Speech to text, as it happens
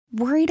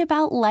Worried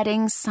about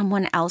letting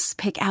someone else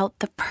pick out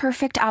the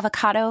perfect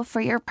avocado for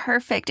your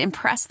perfect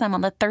impress them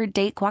on the third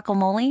date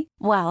guacamole?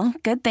 Well,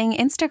 good thing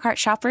Instacart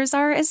shoppers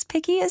are as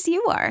picky as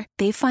you are.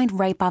 They find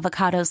ripe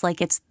avocados like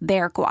it's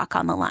their guac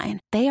on the line.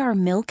 They are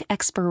milk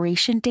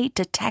expiration date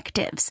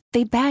detectives.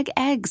 They bag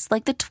eggs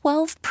like the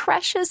 12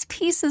 precious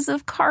pieces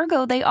of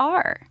cargo they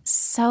are.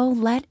 So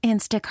let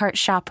Instacart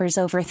shoppers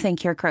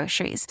overthink your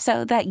groceries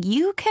so that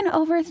you can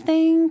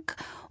overthink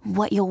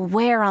what you'll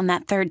wear on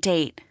that third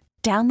date.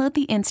 Download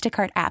the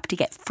Instacart app to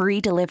get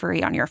free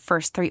delivery on your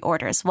first 3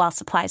 orders while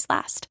supplies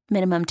last.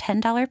 Minimum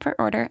 $10 per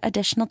order.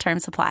 Additional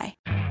terms apply.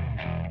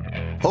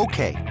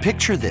 Okay,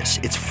 picture this.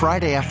 It's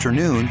Friday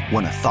afternoon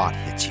when a thought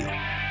hits you.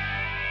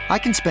 I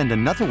can spend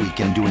another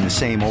weekend doing the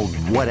same old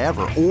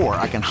whatever, or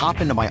I can hop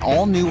into my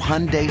all-new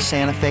Hyundai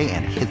Santa Fe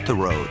and hit the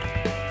road.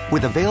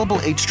 With available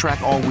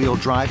H-Track all-wheel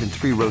drive and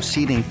 3-row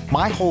seating,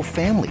 my whole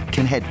family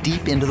can head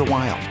deep into the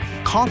wild.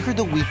 Conquer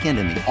the weekend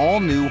in the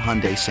all-new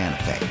Hyundai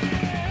Santa Fe.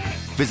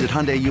 Visit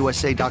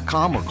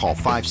HyundaiUSA.com or call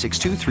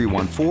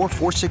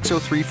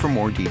 562-314-4603 for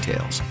more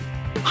details.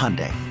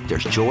 Hyundai,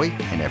 there's joy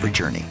in every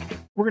journey.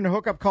 We're going to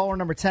hook up caller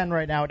number 10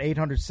 right now at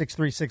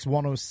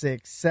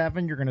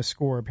 800-636-1067. You're going to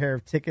score a pair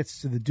of tickets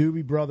to the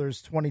Doobie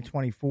Brothers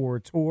 2024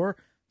 tour,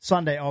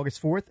 Sunday,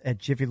 August 4th at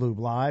Jiffy Lube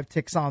Live.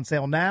 Tickets on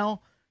sale now.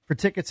 For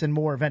tickets and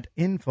more event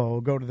info,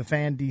 go to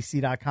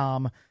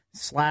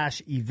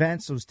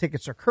thefandc.com/events. Those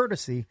tickets are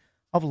courtesy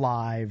of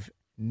Live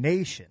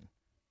Nation.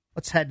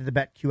 Let's head to the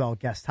BetQL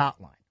guest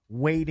hotline.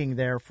 Waiting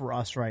there for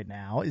us right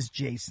now is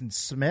Jason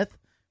Smith,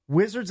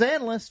 Wizards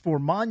analyst for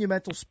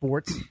Monumental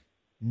Sports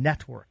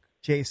Network.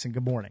 Jason,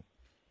 good morning.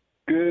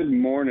 Good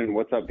morning.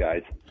 What's up,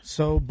 guys?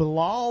 So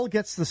Bilal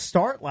gets the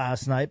start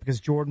last night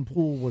because Jordan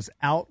Poole was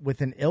out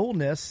with an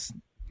illness.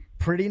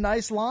 Pretty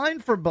nice line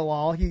for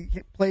Bilal. He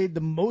played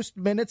the most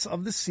minutes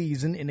of the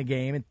season in a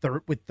game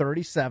with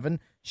 37,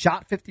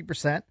 shot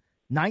 50%,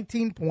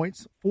 19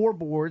 points, 4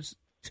 boards,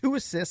 2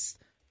 assists,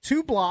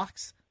 2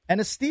 blocks, and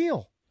a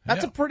steal.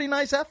 That's a pretty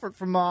nice effort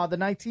from the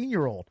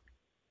 19-year-old.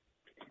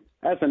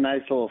 That's a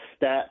nice little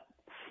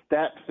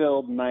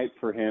stat-filled night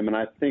for him, and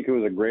I think it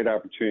was a great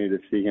opportunity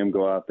to see him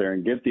go out there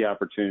and get the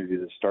opportunity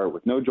to start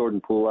with no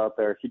Jordan Poole out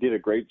there. He did a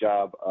great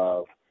job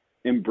of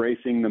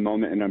embracing the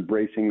moment and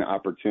embracing the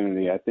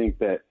opportunity. I think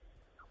that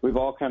we've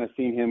all kind of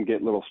seen him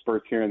get little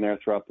spurts here and there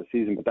throughout the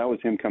season, but that was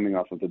him coming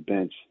off of the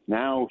bench.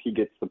 Now he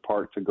gets the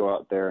part to go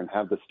out there and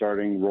have the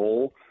starting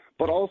role.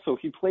 But also,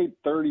 he played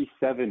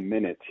 37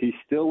 minutes. He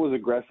still was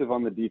aggressive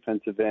on the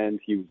defensive end.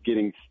 He was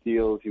getting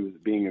steals. He was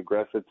being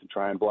aggressive to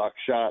try and block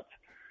shots.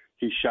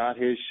 He shot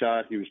his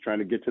shot. He was trying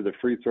to get to the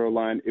free throw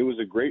line. It was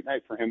a great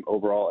night for him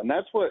overall. And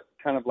that's what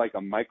kind of like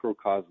a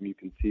microcosm you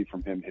can see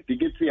from him. If he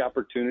gets the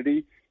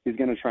opportunity, he's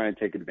going to try and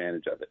take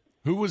advantage of it.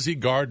 Who was he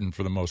guarding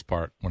for the most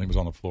part when he was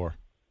on the floor?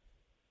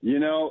 You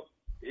know,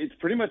 it's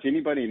pretty much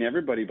anybody and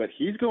everybody, but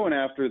he's going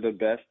after the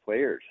best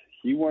players.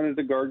 He wanted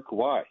to guard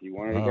Kawhi. He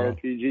wanted to guard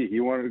PG. He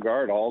wanted to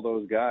guard all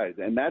those guys.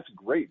 And that's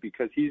great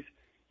because he's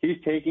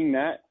taking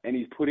that and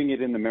he's putting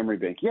it in the memory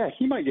bank. Yeah,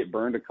 he might get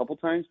burned a couple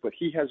times, but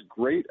he has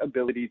great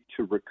ability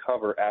to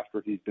recover after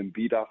he's been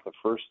beat off the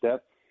first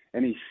step,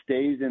 and he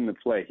stays in the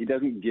play. He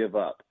doesn't give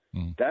up.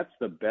 That's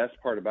the best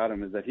part about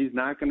him is that he's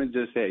not going to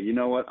just say, you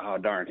know what, oh,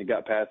 darn, he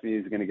got past me,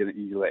 he's going to get an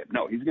easy layup.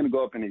 No, he's going to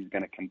go up and he's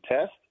going to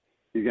contest.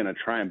 He's going to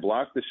try and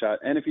block the shot.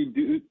 And if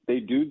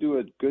they do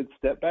a good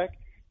step back,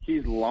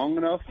 he's long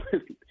enough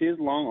with his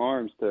long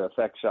arms to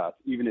affect shots,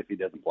 even if he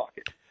doesn't block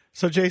it.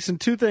 So, Jason,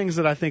 2 things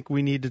that I think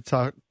we need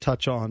to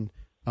touch on,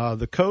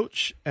 the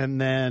coach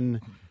and then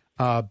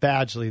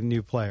Badgley, the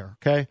new player,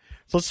 okay?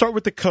 So let's start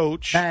with the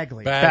coach.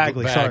 Bagley,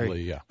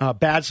 sorry. Yeah.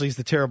 Badgley's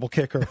the terrible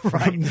kicker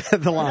from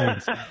the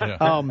Lions.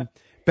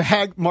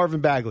 Marvin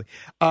Bagley.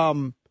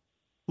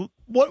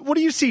 What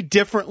do you see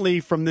differently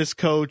from this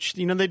coach?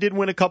 You know, they did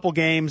win a couple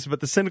games, but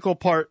the cynical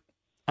part,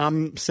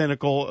 I'm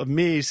cynical of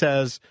me,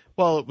 says,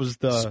 well, it was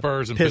the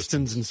Spurs and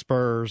Pistons and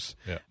Spurs.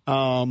 Yeah.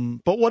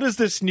 But what does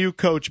this new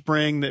coach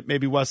bring that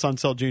maybe Wes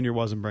Unseld Jr.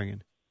 wasn't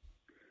bringing?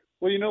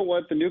 Well, you know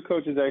what? The new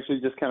coach is actually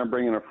just kind of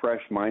bringing a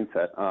fresh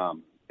mindset.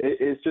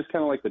 It's just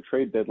kind of like the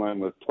trade deadline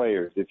with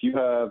players. If you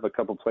have a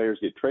couple players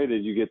get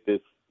traded, you get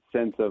this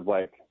sense of,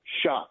 like,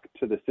 shock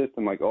to the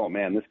system, like, oh,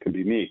 man, this could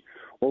be me.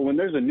 Well, when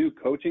there's a new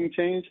coaching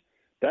change,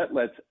 that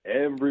lets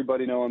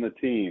everybody know on the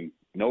team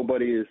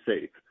nobody is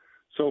safe.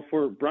 So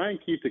for Brian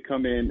Keefe to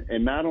come in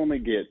and not only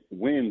get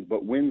wins,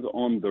 but wins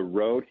on the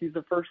road, he's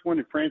the first one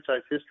in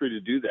franchise history to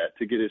do that,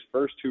 to get his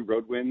first 2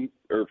 road wins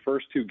or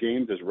first 2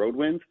 games as road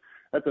wins.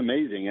 That's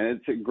amazing. And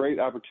it's a great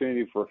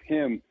opportunity for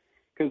him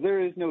because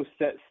there is no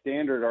set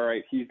standard, all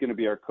right, he's going to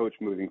be our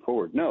coach moving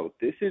forward. No,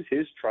 this is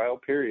his trial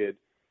period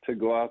to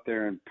go out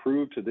there and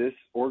prove to this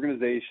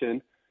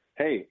organization,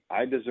 hey,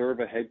 I deserve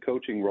a head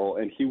coaching role.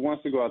 And he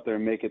wants to go out there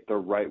and make it the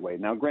right way.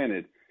 Now,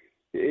 granted,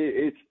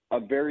 it's a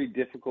very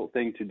difficult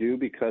thing to do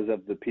because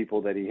of the people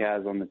that he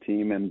has on the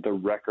team and the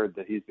record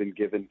that he's been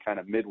given kind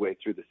of midway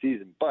through the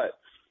season. But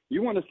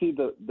you want to see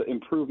the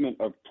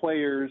improvement of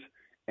players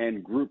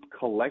and group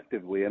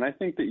collectively. And I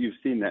think that you've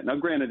seen that. Now,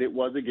 granted, it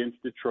was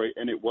against Detroit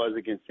and it was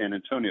against San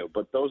Antonio,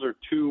 but those are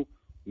two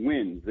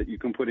wins that you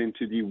can put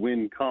into the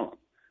win column.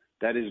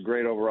 That is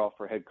great overall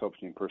for head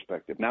coaching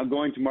perspective. Now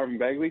going to Marvin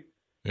Bagley,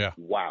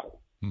 wow.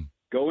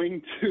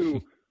 Going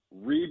to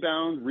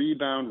rebound.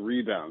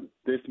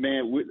 This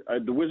man,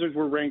 the Wizards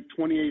were ranked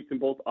 28th in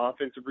both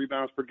offensive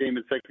rebounds per game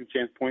and second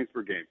chance points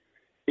per game.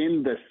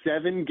 In the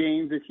 7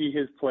 games that he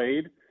has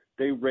played,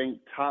 they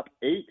ranked top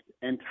 8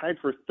 and tied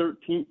for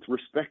 13th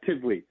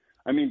respectively.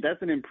 I mean,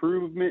 that's an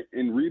improvement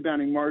in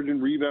rebounding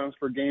margin, rebounds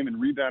per game, and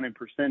rebounding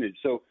percentage.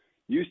 So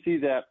you see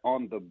that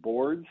on the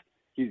boards.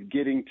 He's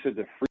getting to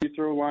the free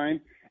throw line,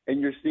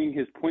 and you're seeing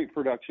his point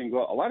production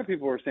go up. A lot of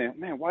people are saying,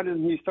 man, why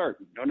doesn't he start?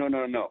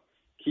 No.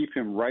 Keep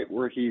him right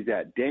where he's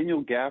at.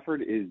 Daniel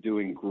Gafford is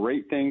doing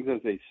great things as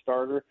a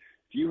starter.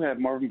 If you have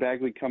Marvin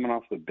Bagley coming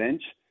off the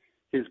bench,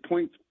 his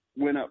points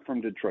went up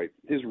from Detroit.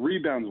 His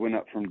rebounds went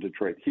up from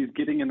Detroit. He's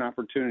getting an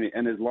opportunity,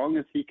 and as long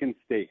as he can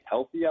stay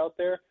healthy out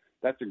there,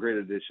 that's a great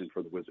addition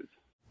for the Wizards.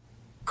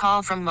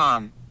 Call from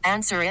mom.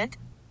 Answer it.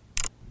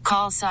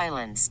 Call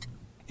silenced.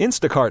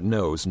 Instacart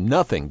knows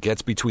nothing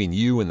gets between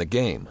you and the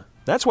game.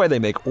 That's why they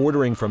make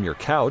ordering from your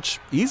couch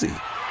easy.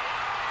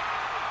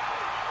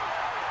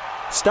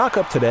 Stock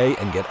up today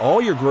and get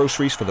all your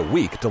groceries for the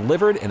week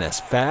delivered in as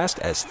fast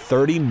as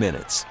 30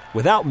 minutes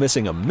without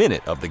missing a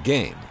minute of the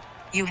game.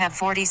 You have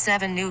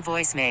 47 new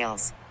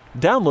voicemails.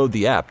 Download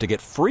the app to get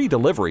free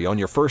delivery on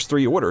your first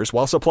 3 orders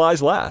while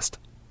supplies last.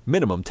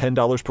 Minimum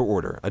 $10 per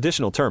order.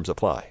 Additional terms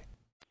apply.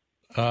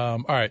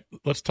 All right,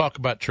 let's talk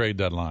about trade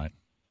deadline.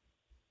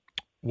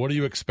 What are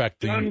you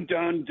expecting? Dun,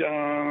 dun,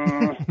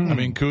 dun. I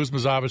mean,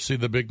 Kuzma's obviously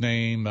the big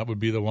name. That would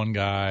be the one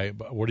guy.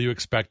 But what are you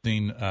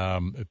expecting?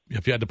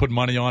 If you had to put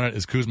money on it,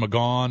 is Kuzma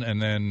gone? And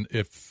then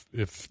if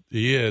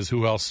he is,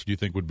 who else do you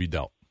think would be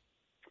dealt?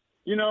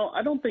 You know,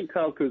 I don't think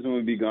Kyle Kuzma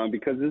would be gone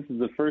because this is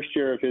the first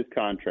year of his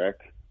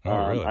contract.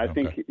 Oh, really? I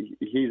think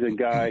he's a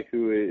guy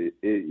who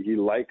he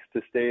likes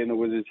to stay in the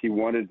Wizards. He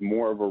wanted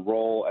more of a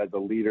role as a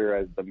leader,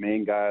 as the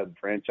main guy of the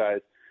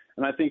franchise,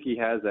 and I think he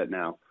has that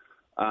now.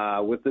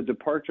 With the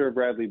departure of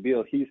Bradley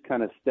Beal, he's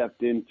kind of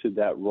stepped into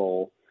that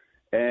role.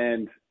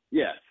 And,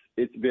 yes,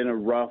 it's been a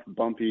rough,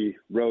 bumpy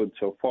road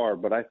so far,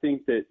 but I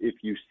think that if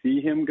you see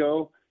him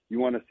go, you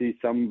want to see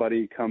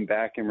somebody come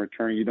back in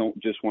return. You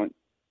don't just want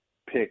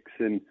picks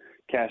and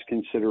cash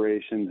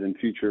considerations and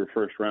future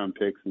first-round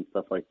picks and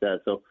stuff like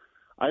that. So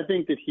I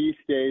think that he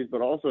stays,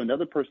 but also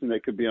another person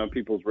that could be on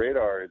people's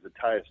radar is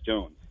Tyus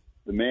Jones.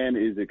 The man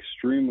is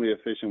extremely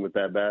efficient with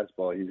that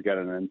basketball. He's got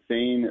an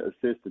insane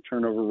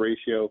assist-to-turnover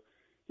ratio.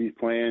 He's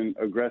playing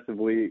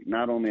aggressively,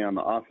 not only on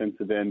the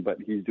offensive end, but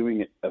he's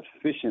doing it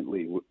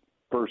efficiently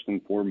first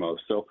and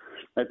foremost. So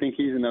I think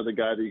he's another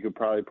guy that you could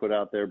probably put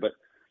out there. But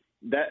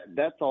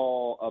that's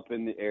all up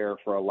in the air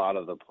for a lot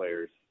of the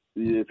players.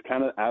 It's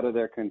kind of out of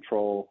their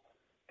control.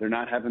 They're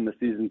not having the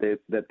season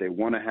that they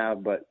want to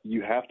have, but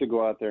you have to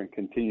go out there and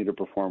continue to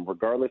perform,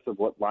 regardless of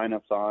what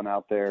lineup's on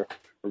out there,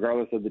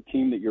 regardless of the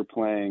team that you're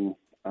playing.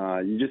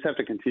 You just have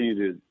to continue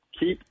to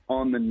keep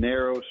on the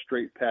narrow,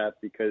 straight path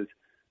because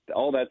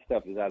all that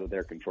stuff is out of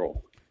their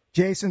control.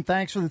 Jason,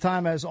 thanks for the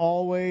time as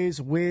always.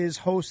 Wiz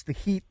hosts the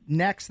Heat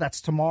next. That's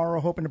tomorrow.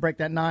 Hoping to break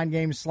that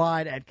 9-game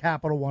slide at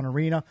Capital One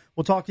Arena.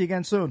 We'll talk to you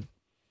again soon.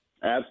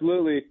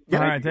 Absolutely. All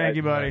right, thank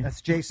you, buddy.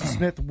 That's Jason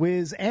Smith,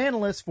 Wiz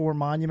analyst for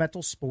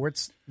Monumental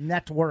Sports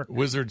Network.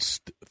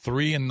 Wizards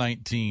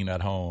 3-19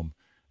 at home,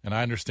 and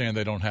I understand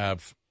they don't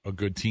have a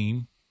good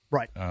team,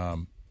 right?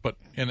 But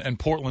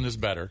Portland is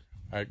better.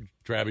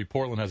 Drabby,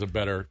 Portland has a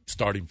better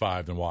starting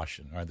 5 than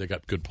Washington. Right? They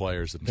got good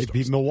players. They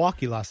beat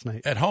Milwaukee last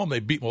night. At home,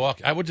 they beat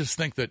Milwaukee. I would just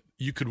think that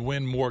you could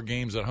win more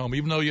games at home,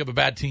 even though you have a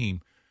bad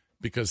team,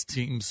 because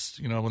teams,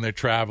 when they're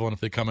traveling, if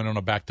they come in on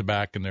a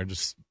back-to-back and they're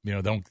just,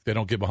 they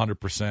don't give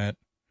 100%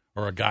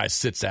 or a guy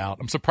sits out.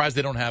 I'm surprised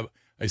they don't have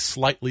a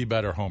slightly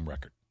better home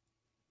record.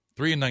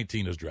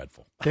 3-19 is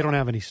dreadful. They don't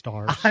have any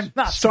stars. I'm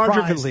not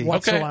surprised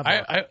whatsoever.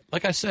 Okay,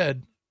 like I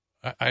said,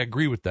 I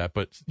agree with that,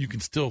 but you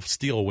can still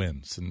steal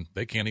wins, and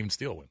they can't even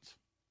steal wins.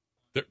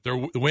 Their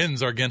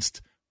wins are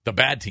against the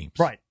bad teams.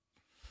 Right.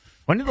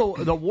 When do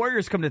the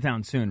Warriors come to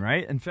town soon,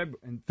 right? In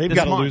February. They've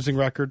got a losing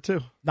record,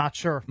 too. Not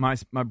sure. My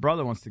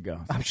brother wants to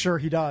go. I'm sure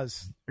he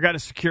does. I got to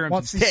secure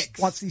him some picks.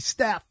 Once he's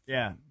Steph.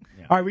 Yeah.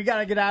 All right, we got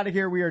to get out of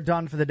here. We are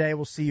done for the day.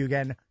 We'll see you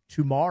again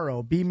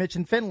tomorrow. B. Mitch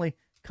and Finley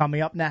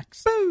coming up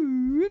next.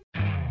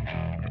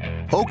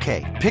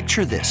 Okay,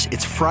 picture this.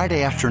 It's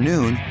Friday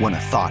afternoon when a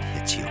thought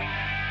hits you.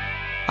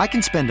 I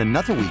can spend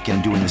another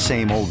weekend doing the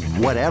same old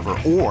whatever,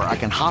 or I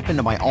can hop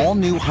into my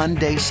all-new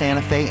Hyundai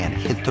Santa Fe and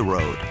hit the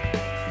road.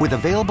 With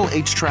available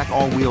H-Track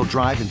all-wheel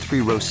drive and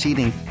 3-row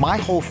seating, my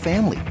whole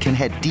family can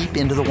head deep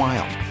into the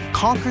wild.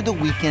 Conquer the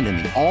weekend in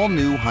the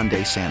all-new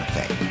Hyundai Santa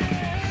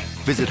Fe.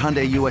 Visit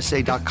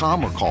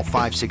HyundaiUSA.com or call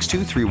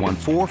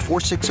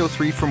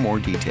 562-314-4603 for more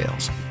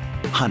details.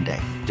 Hyundai,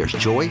 there's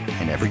joy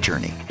in every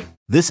journey.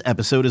 This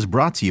episode is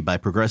brought to you by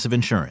Progressive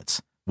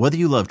Insurance. Whether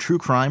you love true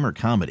crime or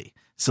comedy,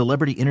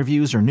 celebrity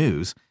interviews or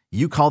news,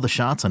 you call the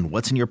shots on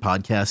what's in your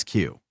podcast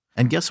queue.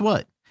 And guess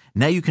what?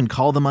 Now you can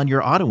call them on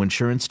your auto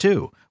insurance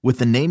too with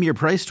the Name Your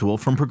Price tool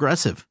from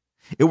Progressive.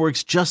 It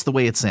works just the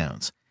way it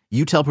sounds.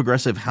 You tell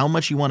Progressive how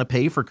much you want to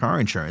pay for car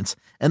insurance,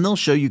 and they'll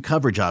show you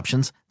coverage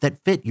options that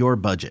fit your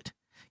budget.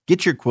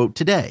 Get your quote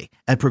today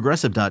at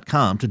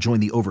Progressive.com to join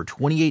the over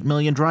 28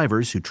 million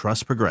drivers who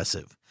trust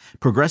Progressive.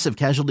 Progressive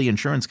Casualty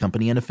Insurance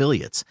Company and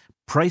Affiliates.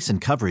 Price and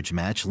coverage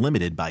match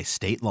limited by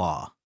state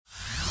law.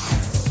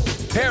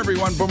 Hey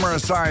everyone, Boomer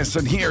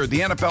Esiason here.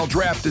 The NFL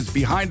draft is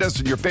behind us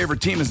and your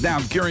favorite team is now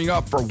gearing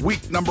up for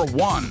week number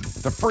 1.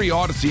 The free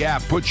Odyssey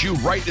app puts you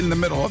right in the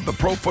middle of the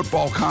pro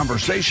football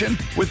conversation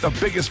with the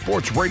biggest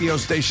sports radio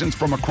stations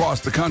from across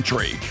the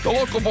country. The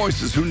local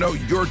voices who know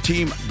your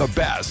team the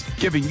best,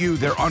 giving you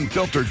their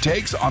unfiltered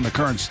takes on the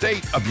current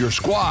state of your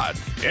squad.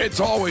 It's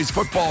always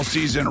football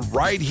season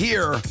right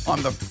here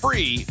on the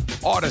free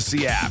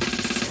Odyssey app.